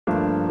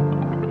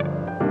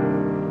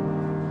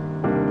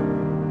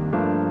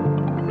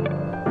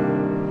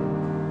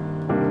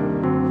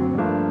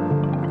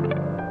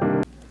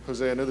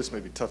Jose, I know this may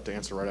be tough to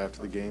answer right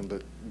after the game,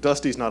 but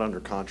Dusty's not under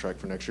contract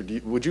for next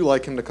year. Would you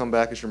like him to come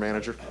back as your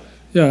manager?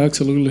 Yeah,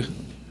 absolutely.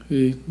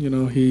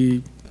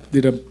 He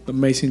did an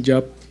amazing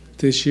job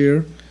this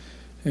year,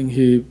 and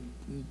he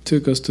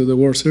took us to the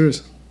World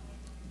Series.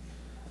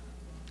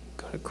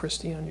 Go to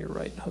Christy on your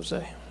right,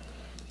 Jose.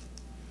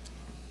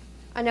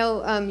 I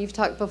know you've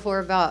talked before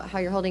about how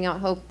you're holding out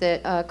hope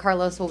that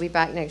Carlos will be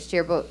back next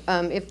year, but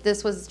if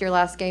this was your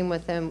last game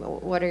with him,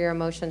 what are your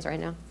emotions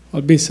right now?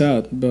 I'd be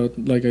sad, but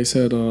like I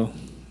said,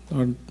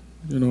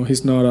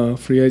 he's not a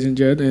free agent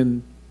yet,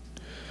 and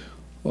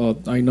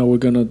I know we're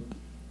gonna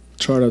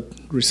try to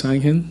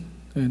resign him.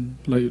 And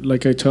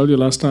like I told you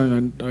last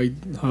time, I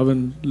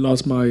haven't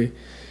lost my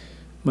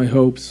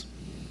hopes.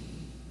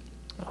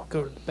 I'll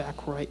go to the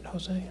back right,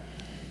 Jose.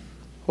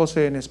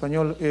 José, en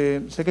español,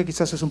 sé que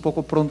quizás es un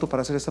poco pronto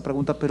para hacer esta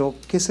pregunta, pero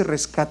 ¿qué se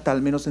rescata,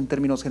 al menos en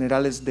términos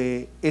generales,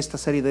 de esta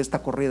serie, de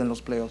esta corrida en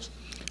los playoffs?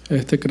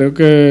 Creo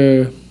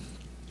que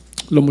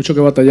lo mucho que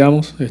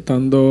batallamos,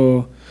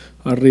 estando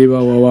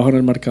arriba o abajo en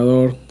el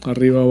marcador,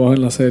 arriba o abajo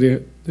en la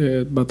serie,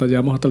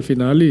 batallamos hasta el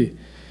final y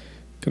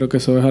creo que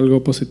eso es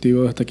algo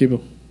positivo de este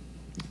equipo.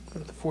 Go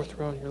to the fourth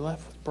row on your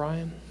left with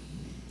Brian.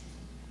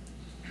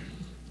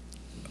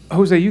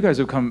 Jose, you guys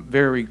have come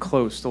very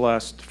close the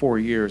last 4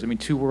 years. I mean,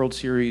 2 World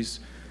Series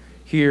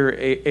here,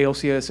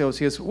 ALCS,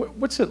 ALCS.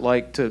 What's it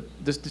like to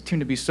this team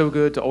to be so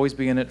good, to always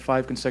be in it,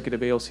 5 consecutive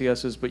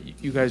ALCSs, but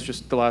you guys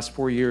just the last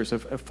 4 years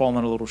have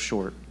fallen a little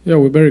short? Yeah,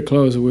 we're very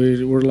close.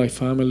 We're like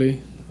family.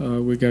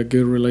 We got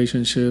good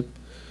relationship.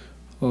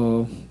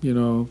 And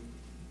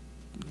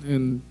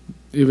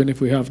even if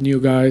we have new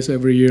guys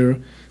every year,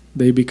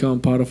 they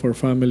become part of our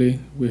family.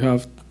 We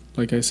have,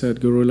 like I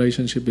said, good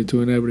relationship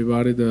between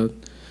everybody that,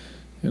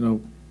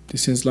 it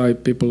seems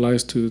like people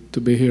like to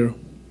be here.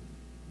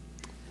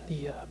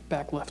 The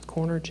back left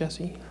corner,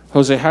 Jesse.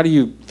 Jose, how do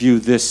you view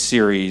this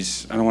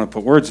series? I don't want to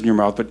put words in your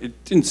mouth, but it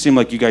didn't seem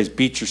like you guys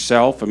beat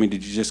yourself. I mean,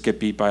 did you just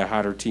get beat by a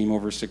hotter team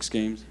over 6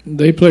 games?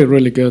 They played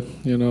really good,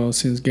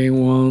 since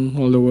game 1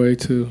 all the way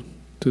to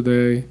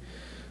today.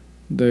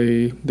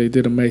 They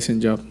did an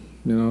amazing job,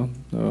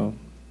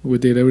 We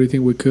did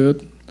everything we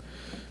could,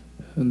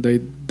 and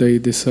they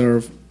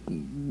deserve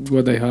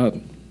what they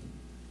had.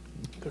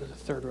 Go to the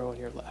third row on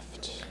your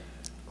left.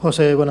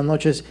 José, buenas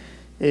noches.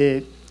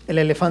 El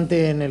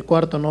elefante en el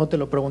cuarto, ¿no? Te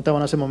lo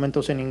preguntaban hace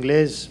momentos en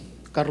inglés.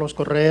 Carlos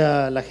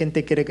Correa, la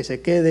gente quiere que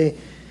se quede.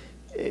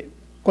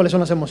 ¿Cuáles son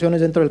las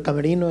emociones dentro del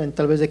camerino en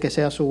tal vez de que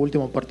sea su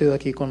último partido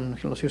aquí con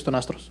los Houston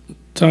Astros?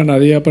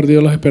 Nadie ha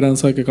perdido las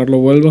esperanzas de que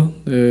Carlos vuelva.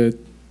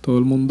 Todo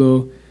el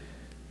mundo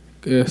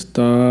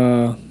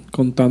está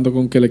contando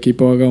con que el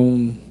equipo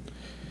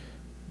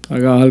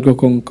haga algo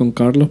con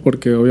Carlos,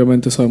 porque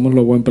obviamente sabemos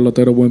lo buen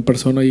pelotero, buen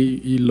persona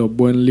y lo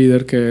buen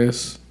líder que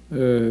es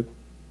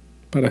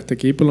para este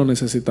equipo. Lo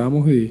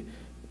necesitamos y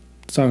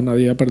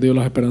nadie ha perdido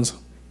las esperanzas.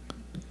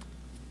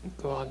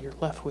 Go on your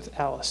left with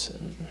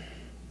Allison.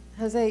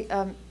 Jose,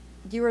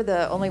 you were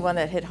the only one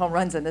that hit home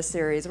runs in this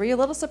series. Were you a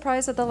little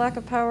surprised at the lack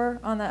of power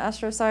on the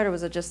Astros side, or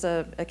was it just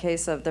a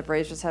case of the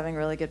Braves just having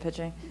really good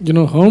pitching?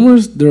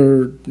 Homers,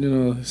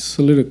 it's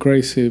a little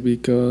crazy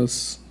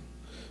because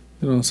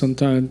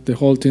sometimes the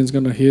whole team's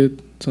gonna hit,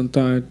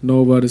 sometimes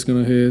nobody's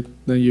gonna hit,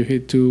 then you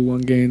hit 2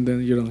 one game,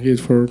 then you don't hit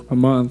for a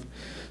month.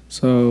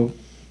 So,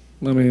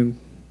 I mean,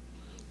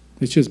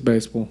 it's just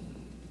baseball.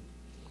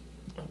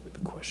 With the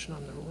question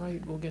on the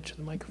right, we'll get you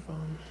the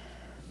microphone.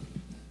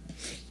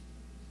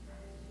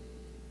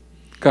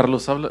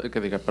 Carlos,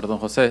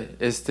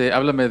 José,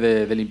 háblame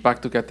del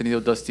impacto que ha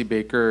tenido Dusty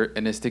Baker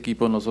en este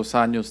equipo en los 2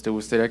 años. ¿Te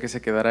gustaría que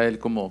se quedara él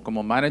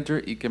como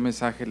manager y qué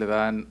mensaje le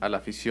dan a la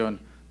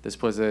afición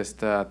después de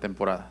esta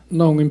temporada?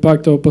 No, un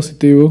impacto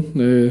positivo.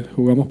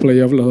 Jugamos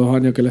playoff los 2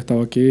 años que él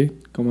estaba aquí.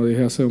 Como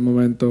dije hace un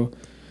momento,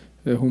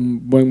 es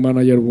un buen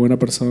manager, buena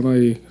persona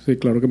y sí,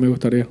 claro que me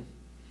gustaría.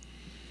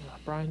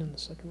 Brian in the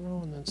second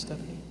row and then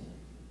Stephanie.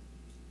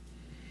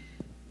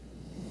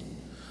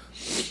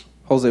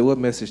 Jose, what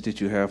message did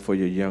you have for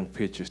your young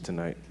pitchers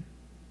tonight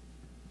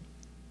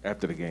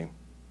after the game?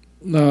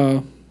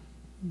 No,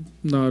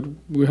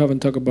 we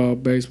haven't talked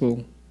about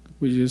baseball.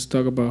 We just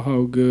talk about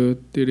how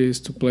good it is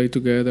to play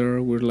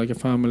together. We're like a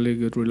family,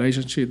 good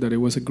relationship, that it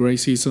was a great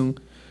season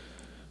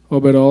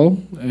overall,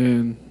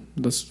 and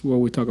that's what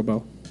we talk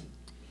about.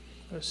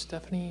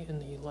 Stephanie in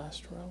the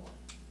last row.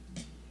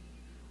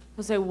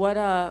 Jose,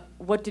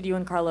 what did you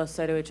and Carlos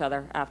say to each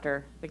other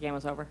after the game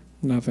was over?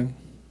 Nothing.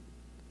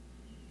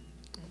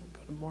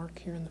 Mark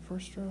here in the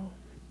first row.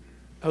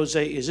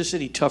 Jose, is this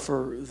any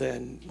tougher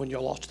than when you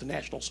lost to the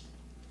Nationals?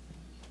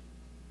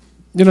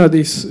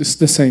 This is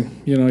the same.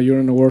 You're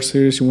in the World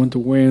Series, you want to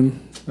win.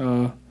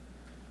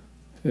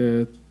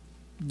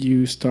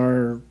 You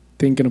start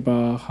thinking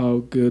about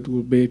how good it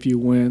will be if you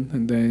win,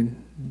 and then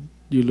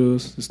you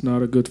lose. It's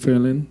not a good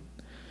feeling,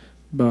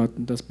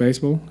 but that's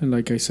baseball. And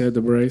like I said,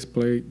 the Braves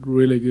played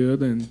really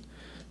good, and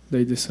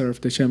they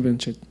deserve the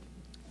championship.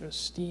 There's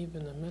Steve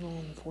in the middle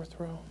in the fourth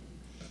row.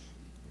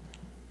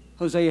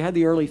 Jose, you had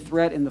the early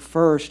threat in the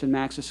first, and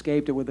Max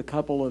escaped it with a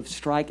couple of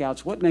strikeouts.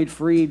 What made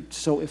Fried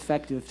so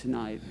effective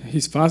tonight?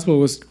 His fastball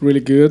was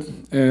really good,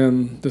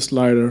 and the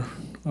slider.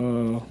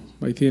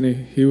 I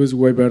think he was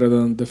way better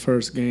than the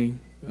first game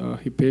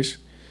he pitched.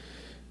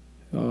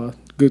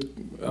 Good.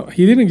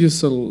 He didn't use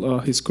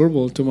his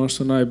curveball too much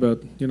tonight,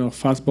 but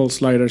fastball,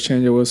 slider,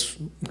 changer was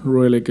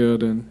really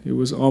good, and it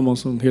was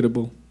almost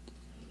unhittable.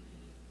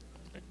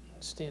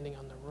 Standing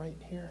on the right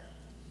here.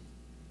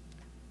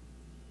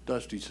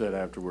 Dusty said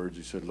afterwards,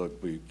 he said,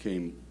 look, we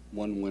came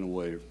one win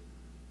away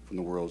from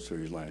the World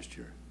Series last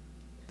year.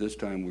 This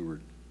time we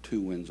were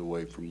 2 wins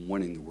away from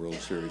winning the World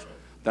Series.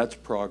 That's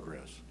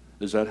progress.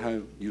 Is that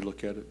how you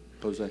look at it,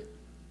 Jose?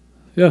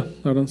 Yeah,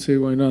 I don't see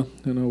why not.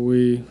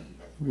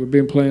 We've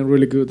been playing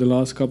really good the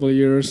last couple of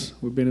years.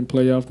 We've been in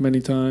playoff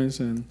many times,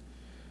 and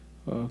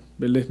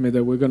believe me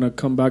that we're going to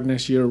come back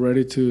next year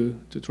ready to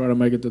try to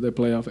make it to the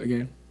playoff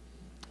again.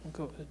 We'll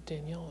go to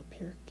Danielle up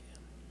here.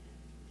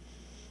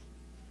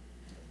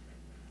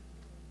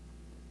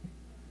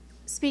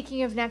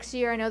 Speaking of next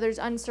year, I know there's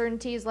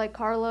uncertainties like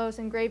Carlos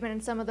and Graveman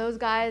and some of those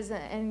guys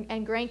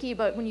and Greinke,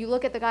 but when you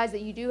look at the guys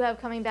that you do have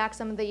coming back,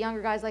 some of the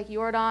younger guys like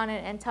Jordan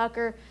and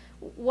Tucker,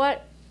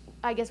 what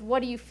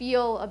do you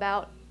feel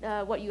about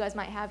what you guys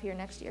might have here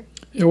next year?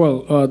 Yeah,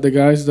 well, the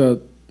guys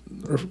that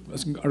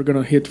are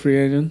going to hit free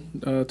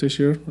agent this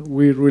year,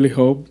 we really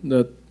hope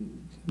that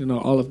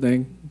all of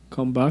them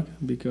come back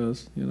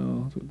because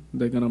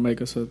they're going to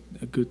make us a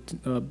good,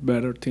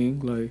 better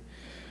team.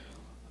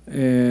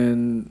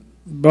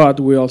 But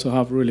we also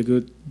have really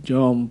good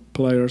young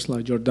players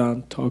like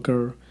Jordan,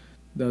 Tucker,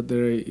 that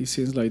it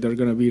seems like they're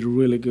going to be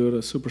really good,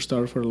 a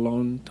superstar for a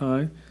long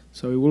time.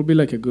 So it will be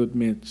like a good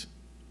match.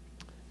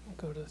 We'll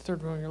go to the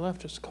third row on your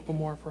left, just a couple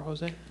more for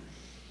Jose.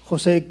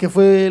 José, ¿qué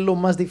fue lo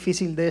más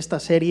difícil de esta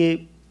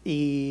serie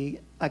y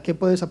a qué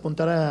puedes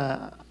apuntar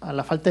a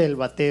la falta del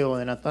bateo,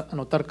 de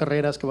anotar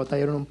carreras que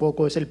batallaron un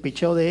poco? ¿Es el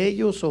picheo de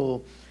ellos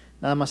o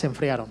nada más se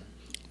enfriaron?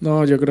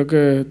 No, yo creo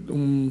que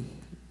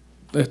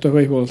esto es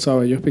béisbol,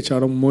 ¿sabes? Ellos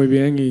picharon muy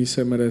bien y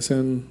se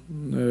merecen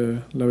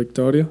la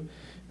victoria.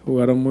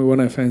 Jugaron muy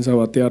buena defensa,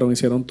 batearon,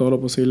 hicieron todo lo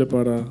posible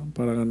para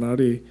ganar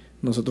y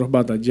nosotros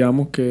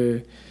batallamos,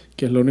 que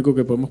es lo único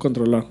que podemos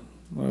controlar.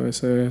 A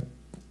veces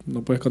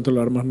no puedes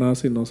controlar más nada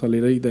sino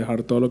salir y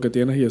dejar todo lo que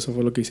tienes y eso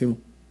fue lo que hicimos.